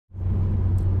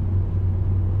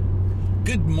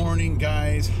Good morning,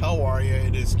 guys. How are you?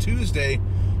 It is Tuesday,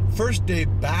 first day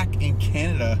back in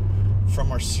Canada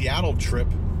from our Seattle trip.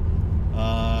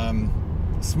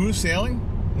 Smooth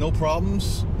sailing, no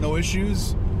problems, no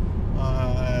issues.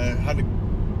 Had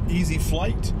an easy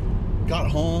flight.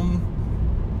 Got home.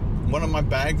 One of my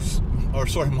bags, or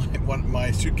sorry,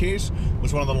 my suitcase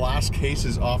was one of the last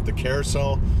cases off the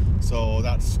carousel, so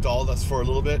that stalled us for a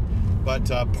little bit. But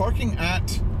parking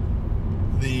at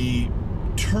the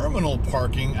terminal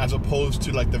parking, as opposed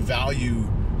to like the value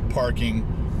parking,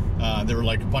 there were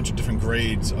like a bunch of different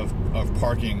grades of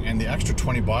parking, and the extra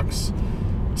 $20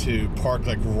 to park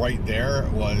like right there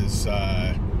was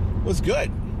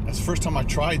good. That's the first time I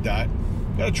tried that.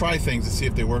 You gotta try things to see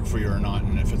if they work for you or not,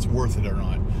 and if it's worth it or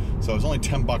not. So it was only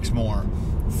 $10 more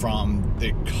from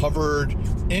the covered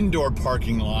indoor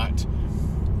parking lot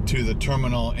to the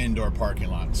terminal indoor parking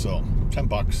lot. So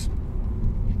 $10.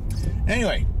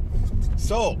 Anyway,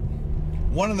 so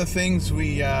one of the things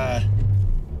we kind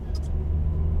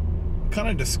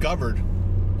of discovered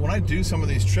when I do some of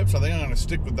these trips, I think I'm going to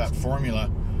stick with that formula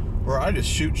where I just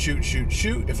shoot.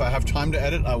 If I have time to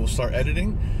edit, I will start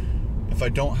editing. If I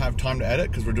don't have time to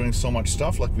edit, because we're doing so much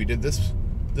stuff like we did this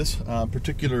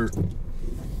particular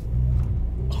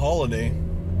holiday,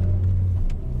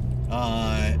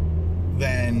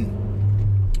 then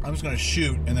I'm just going to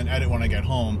shoot and then edit when I get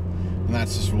home. And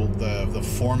that's just the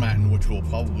format in which we'll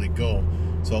probably go.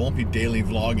 So I won't be daily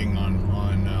vlogging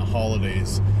on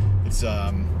holidays.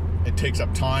 It takes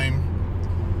up time.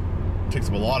 It takes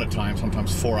up a lot of time,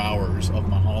 sometimes 4 hours of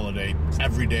my holiday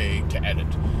every day to edit.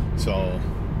 So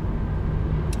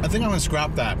I think I'm gonna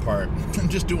scrap that part and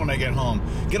just do it when I get home.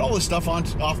 Get all this stuff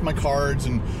off my cards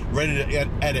and ready to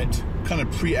edit, kind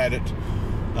of pre-edit,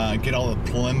 get all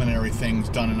the preliminary things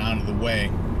done and out of the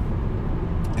way,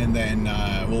 and then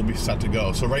we'll be set to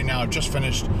go. So right now I've just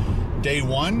finished day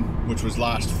one, which was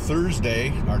last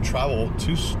Thursday, our travel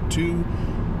to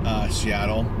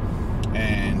Seattle,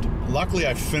 and luckily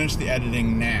I finished the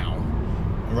editing now.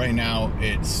 Right now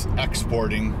it's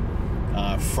exporting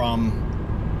from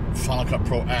Final Cut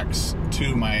Pro X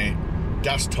to my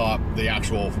desktop, the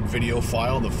actual video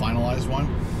file, the finalized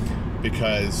one,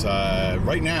 because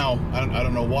right now, I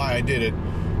don't know why I did it,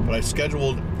 but I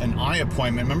scheduled an eye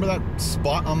appointment. Remember that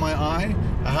spot on my eye?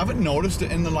 I haven't noticed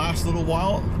it in the last little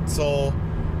while, so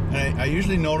and I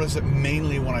usually notice it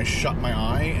mainly when I shut my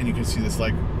eye, and you can see this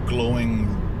like glowing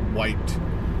white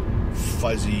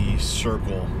fuzzy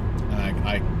circle, and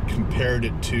I compared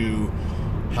it to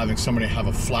having somebody have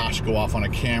a flash go off on a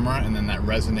camera, and then that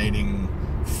resonating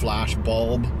flash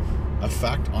bulb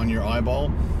effect on your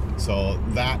eyeball. So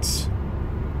that's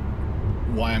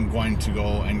why I'm going to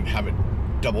go and have it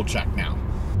double check now.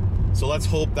 So let's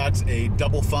hope that's a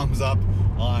double thumbs up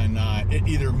on it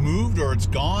either moved or it's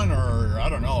gone, or I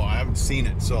don't know, I haven't seen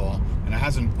it. So, and it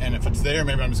hasn't, and if it's there,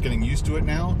 maybe I'm just getting used to it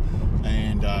now,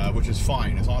 and which is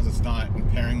fine as long as it's not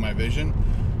impairing my vision.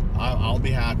 I'll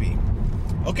be happy.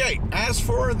 Okay, as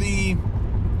for the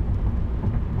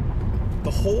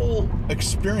whole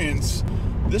experience,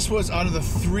 this was out of the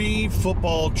 3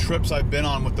 football trips I've been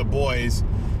on with the boys,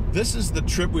 this is the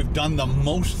trip we've done the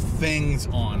most things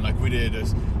on. Like we did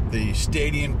the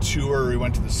stadium tour, we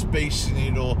went to the Space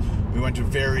Needle, we went to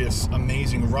various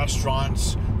amazing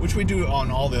restaurants, which we do on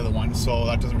all the other ones, so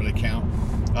that doesn't really count.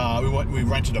 We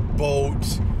rented a boat.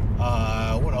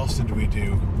 What else did we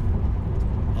do?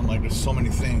 I'm like, there's so many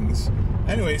things.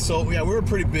 Anyway, so yeah, we were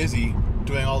pretty busy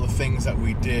doing all the things that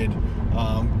we did.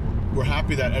 We're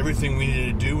happy that everything we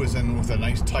needed to do was in with a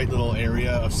nice tight little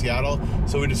area of Seattle.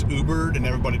 So we just Ubered, and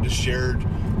everybody just shared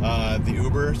the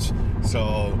Ubers.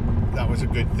 So that was a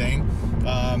good thing.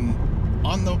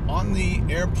 On the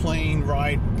airplane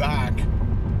ride back,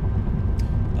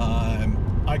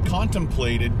 I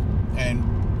contemplated and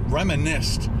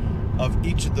reminisced of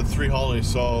each of the 3 holidays.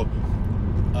 So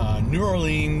New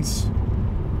Orleans,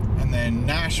 and then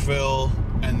Nashville,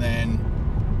 and then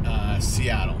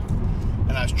Seattle.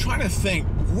 And I was trying to think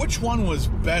which one was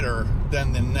better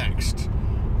than the next.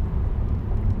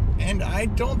 And I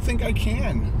don't think I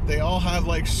can. They all have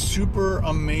like super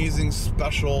amazing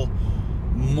special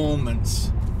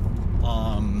moments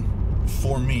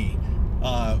for me.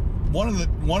 One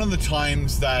of the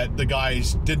times that the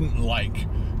guys didn't like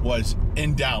was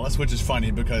in Dallas, which is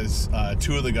funny because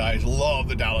 2 of the guys love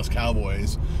the Dallas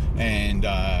Cowboys, and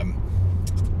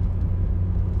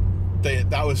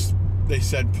they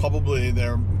said probably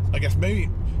they're, I guess maybe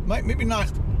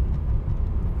not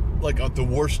like the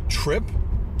worst trip,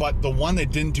 but the one they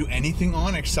didn't do anything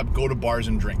on except go to bars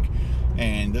and drink,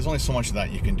 and there's only so much of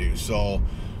that you can do. So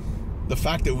the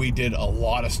fact that we did a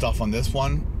lot of stuff on this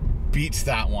one beats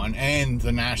that one, and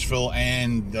the Nashville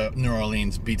and the New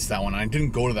Orleans beats that one. I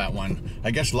didn't go to that one.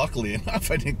 I guess luckily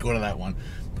enough I didn't go to that one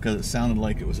because it sounded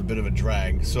like it was a bit of a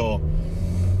drag. So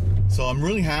I'm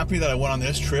really happy that I went on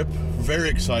this trip. Very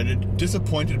excited.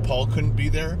 Disappointed Paul couldn't be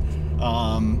there.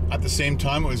 At the same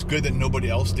time, it was good that nobody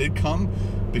else did come,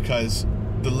 because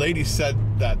the lady said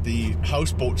that the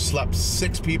houseboat slept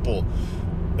 6 people.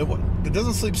 It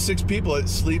doesn't sleep 6 people, it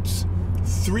sleeps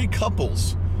 3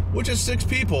 couples, which is 6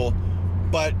 people,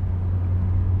 but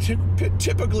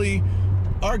typically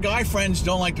our guy friends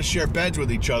don't like to share beds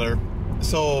with each other,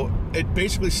 so it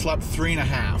basically slept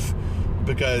 3.5,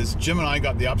 because Jim and I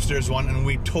got the upstairs one, and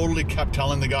we totally kept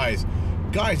telling the guys,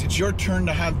 it's your turn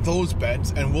to have those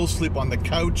beds, and we'll sleep on the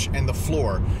couch and the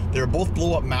floor. They're both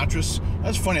blow-up mattress.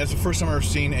 That's funny, that's the first time I've ever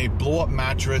seen a blow-up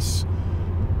mattress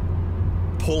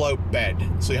pull-out bed.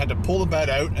 So you had to pull the bed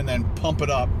out and then pump it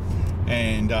up,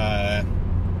 and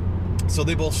so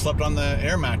they both slept on the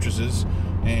air mattresses,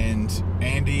 and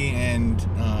Andy and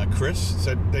Chris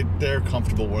said they're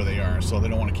comfortable where they are, so they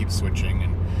don't want to keep switching.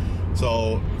 And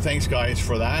so thanks guys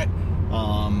for that.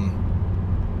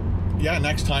 Yeah,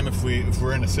 next time if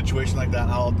we're in a situation like that,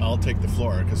 I'll take the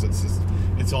floor, because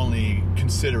it's only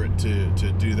considerate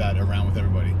to do that around with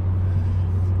everybody.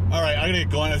 All right, I gotta get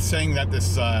going. I was saying that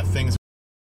this thing's.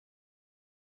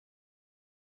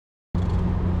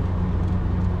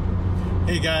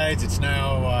 Hey guys, it's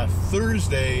now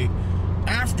Thursday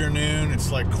afternoon.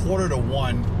 It's like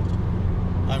 1:45.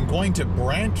 I'm going to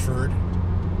Brantford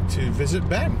to visit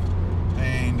Ben,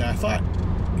 and I thought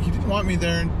he didn't want me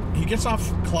there. He gets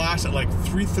off class at like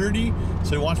 3:30,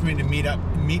 so he wants me to meet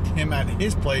him at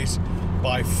his place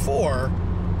by 4.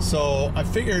 So I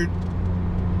figured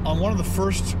on one of the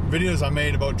first videos I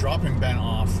made about dropping Ben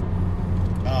off,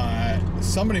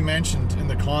 somebody mentioned in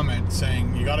the comments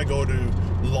saying you got to go to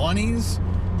Lonnie's,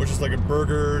 which is like a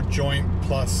burger joint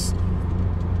plus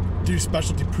do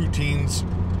specialty poutines.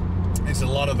 It's a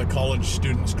lot of the college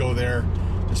students go there,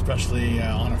 especially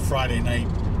on a Friday night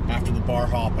after the bar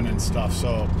hopping and stuff.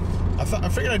 So I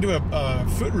figured I'd do a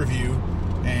food review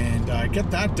and get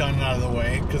that done out of the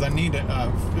way, because I need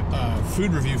a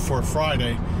food review for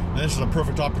Friday, and this is a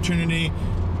perfect opportunity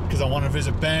because I want to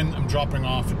visit Ben. I'm dropping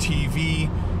off a TV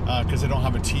because I don't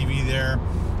have a TV there,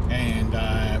 and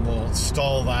we'll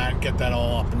install that, get that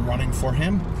all up and running for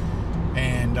him,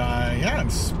 and yeah,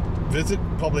 just visit,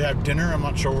 probably have dinner. I'm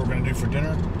not sure what we're going to do for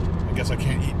dinner. I guess I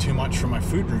can't eat too much for my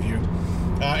food review.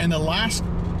 And the last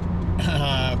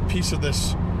piece of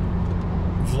this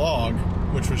vlog,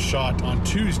 which was shot on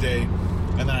Tuesday,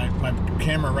 and then my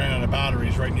camera ran out of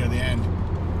batteries right near the end.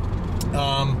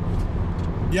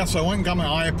 Yeah, so I went and got my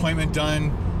eye appointment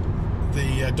done.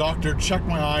 The doctor checked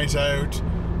my eyes out.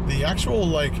 The actual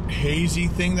like hazy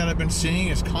thing that I've been seeing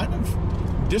is kind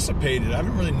of dissipated. I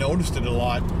haven't really noticed it a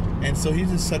lot, and so he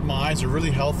just said my eyes are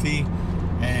really healthy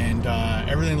and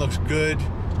everything looks good.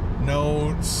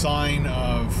 No sign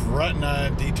of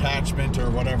retina detachment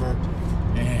or whatever,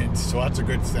 and so that's a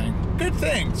good thing. Good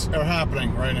things are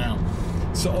happening right now.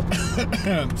 So,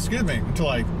 excuse me, until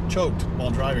I choked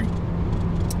while driving.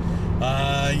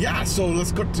 Yeah, so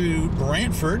let's go to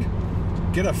Brantford,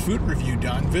 get a food review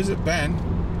done, visit Ben,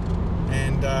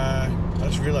 and I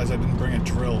just realized I didn't bring a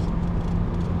drill.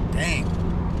 Dang.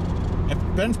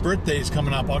 And Ben's birthday is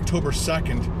coming up October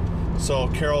 2nd, so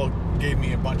Carol gave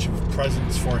me a bunch of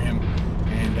presents for him,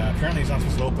 and apparently he's not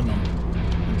supposed to open them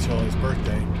until his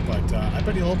birthday, but I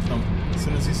bet he'll open them as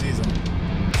soon as he sees them.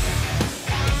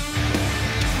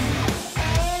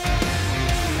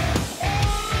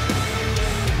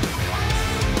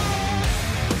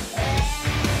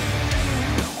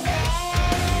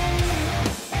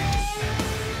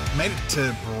 Made it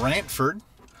to Brantford,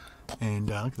 and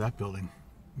look at that building.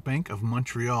 Bank of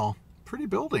Montreal. Pretty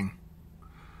building.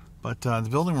 But the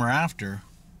building we're after,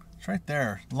 it's right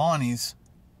there. Lonnie's.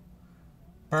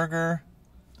 Burger,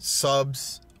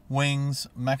 subs, wings,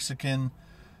 Mexican,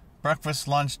 breakfast,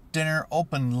 lunch, dinner,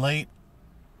 open late.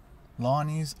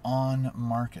 Lonnie's on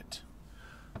Market.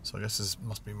 So I guess this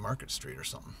must be Market Street or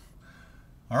something.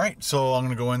 Alright, so I'm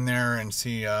going to go in there and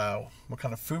see what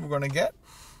kind of food we're going to get.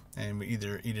 And we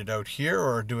either eat it out here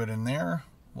or do it in there.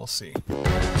 We'll see.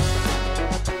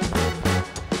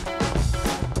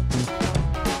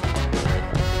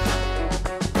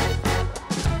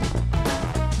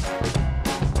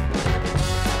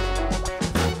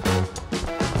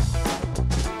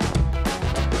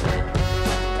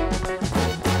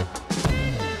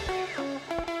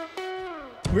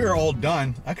 We are all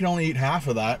done. I could only eat half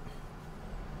of that.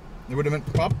 It would have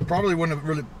been probably wouldn't have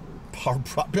really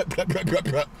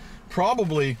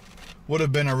probably would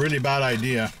have been a really bad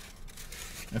idea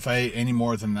if I ate any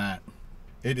more than that.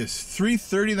 It is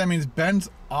 3:30. That means Ben's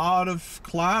out of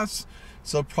class.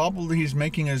 So probably he's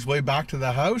making his way back to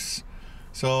the house.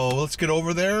 So let's get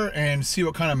over there and see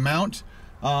what kind of mount.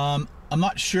 I'm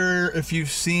not sure if you've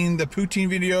seen the poutine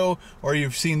video or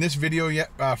you've seen this video yet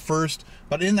first,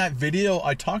 but in that video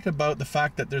I talked about the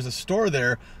fact that there's a store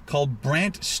there called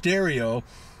Brantford Stereo,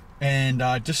 and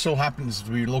just so happens to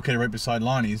be located right beside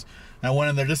Lonnie's. And I went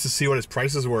in there just to see what his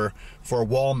prices were for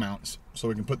wall mounts, so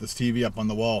we can put this TV up on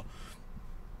the wall.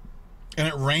 And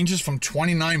it ranges from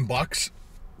 29 bucks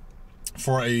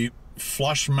for a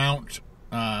flush mount,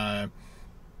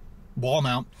 wall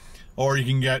mount, or you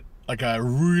can get like a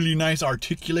really nice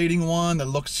articulating one that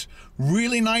looks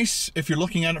really nice if you're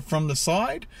looking at it from the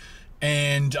side,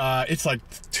 and it's like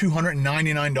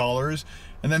 $299.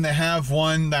 And then they have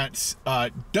one that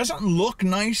doesn't look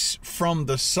nice from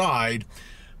the side,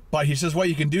 but he says what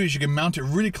you can do is you can mount it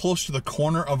really close to the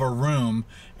corner of a room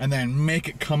and then make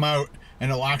it come out,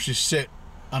 and it'll actually sit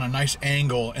on a nice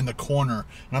angle in the corner.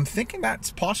 And I'm thinking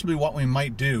that's possibly what we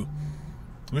might do.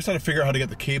 We just had to figure out how to get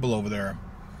the cable over there.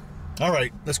 All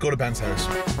right, let's go to Ben's house.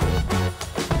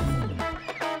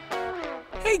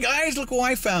 Hey guys, look what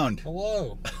I found.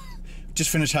 Hello. Just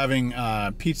finished having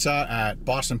pizza at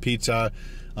Boston Pizza.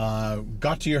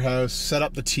 Got to your house, set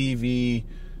up the TV.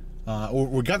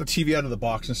 We got the TV out of the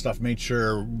box and stuff, made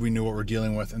sure we knew what we're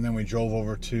dealing with, and then we drove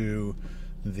over to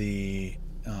the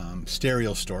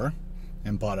stereo store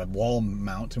and bought a wall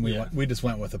mount, and we just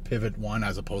went with a pivot one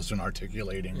as opposed to an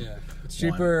articulating. Yeah, it's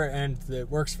cheaper and it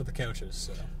works for the couches.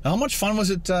 So. How much fun was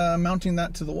it mounting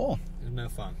that to the wall? It was no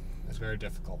fun. It was very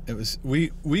difficult. It was.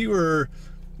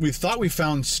 We thought we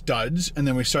found studs, and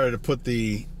then we started to put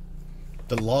the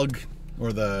lug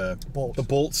or the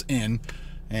bolts in,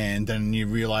 and then you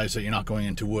realize that you're not going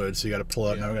into wood, so you got to pull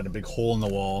out. Now we got a big hole in the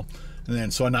wall, and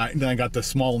then I got the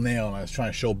small nail, and I was trying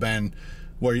to show Ben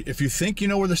where if you think you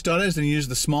know where the stud is, then you use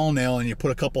the small nail and you put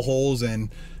a couple holes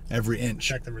in every inch.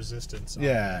 Check the resistance on the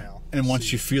nail. And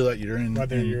once you feel that you're in...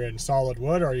 Whether you're in solid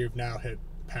wood or you've now hit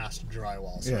past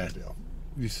drywall. So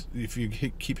if you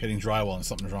keep hitting drywall and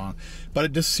something's wrong. But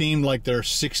it just seemed like their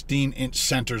 16-inch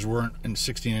centers weren't in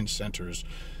 16-inch centers.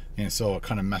 And so it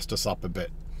kind of messed us up a bit.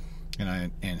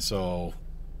 And so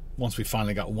once we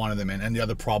finally got one of them in, and the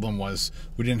other problem was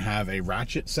we didn't have a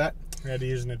ratchet set. We had to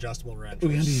use an adjustable wrench,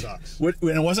 which sucks. And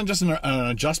it wasn't just an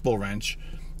adjustable wrench.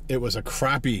 It was a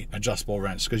crappy adjustable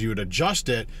wrench, because you would adjust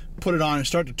it, put it on, and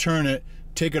start to turn it,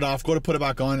 take it off, go to put it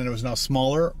back on, and it was now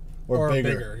smaller or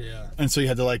bigger. And so you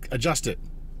had to like adjust it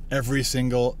every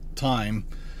single time.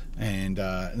 And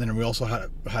then we also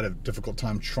had a difficult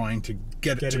time trying to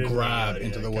get it to grab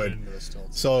into the wood.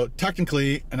 So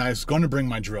technically, and I was going to bring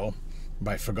my drill,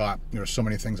 but I forgot. There were so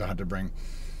many things I had to bring.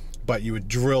 But you would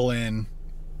drill in,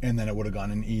 and then it would have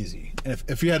gone in easy. And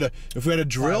if we had a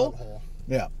drill,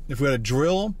 if we had a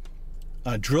drill,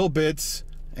 drill bits,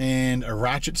 and a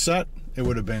ratchet set, it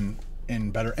would have been in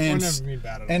better. And never been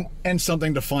bad at all. And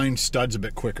something to find studs a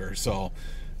bit quicker. So,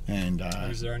 and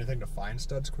is there anything to find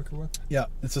studs quicker with? Yeah,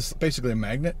 it's just basically a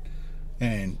magnet,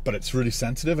 but it's really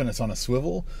sensitive and it's on a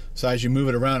swivel. So as you move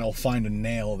it around, it'll find a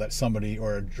nail that somebody,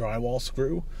 or a drywall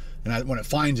screw, and when it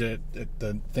finds it,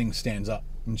 the thing stands up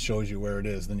and shows you where it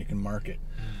is. Then you can mark it.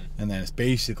 And then it's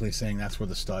basically saying that's where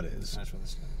the stud is. That's where the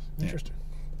stud is. Interesting.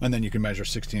 And then you can measure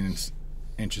 16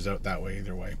 inches out that way,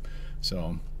 either way.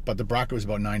 So, but the bracket was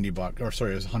about 90 bucks, or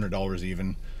sorry, it was $100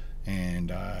 even, and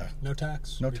no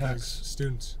tax. No tax.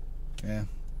 Students. Yeah.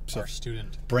 So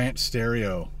student. Brant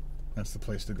Stereo, that's the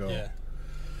place to go. Yeah.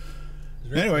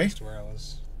 Anyway, to where I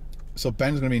was. So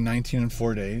Ben's gonna be 19 in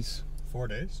 4 days. 4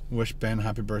 days. Wish Ben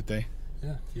happy birthday.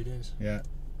 Yeah, a few days. Yeah.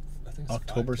 I think it's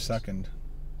October 2nd.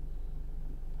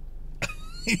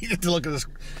 You have to look at this.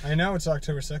 I know it's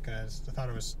October 2nd. I thought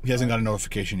it was. He hasn't got a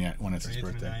notification yet when it's his 8th,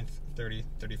 birthday. 9th, 30th,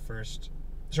 31st.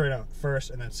 Sorry, no,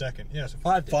 1st and then 2nd. Yeah, so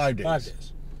 5 days. 5 days. 5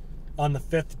 days. On the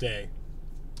 5th day.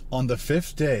 On the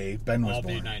 5th day, Ben was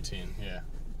born. I'll be 19, yeah.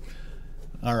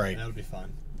 All right. That'll be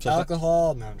fun. So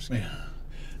alcohol? No, I'm just kidding. Yeah.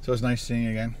 So it's nice seeing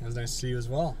you again. It was nice to see you as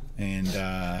well. And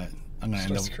I'm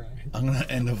gonna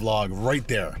end the vlog right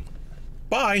there.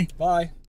 Bye. Bye.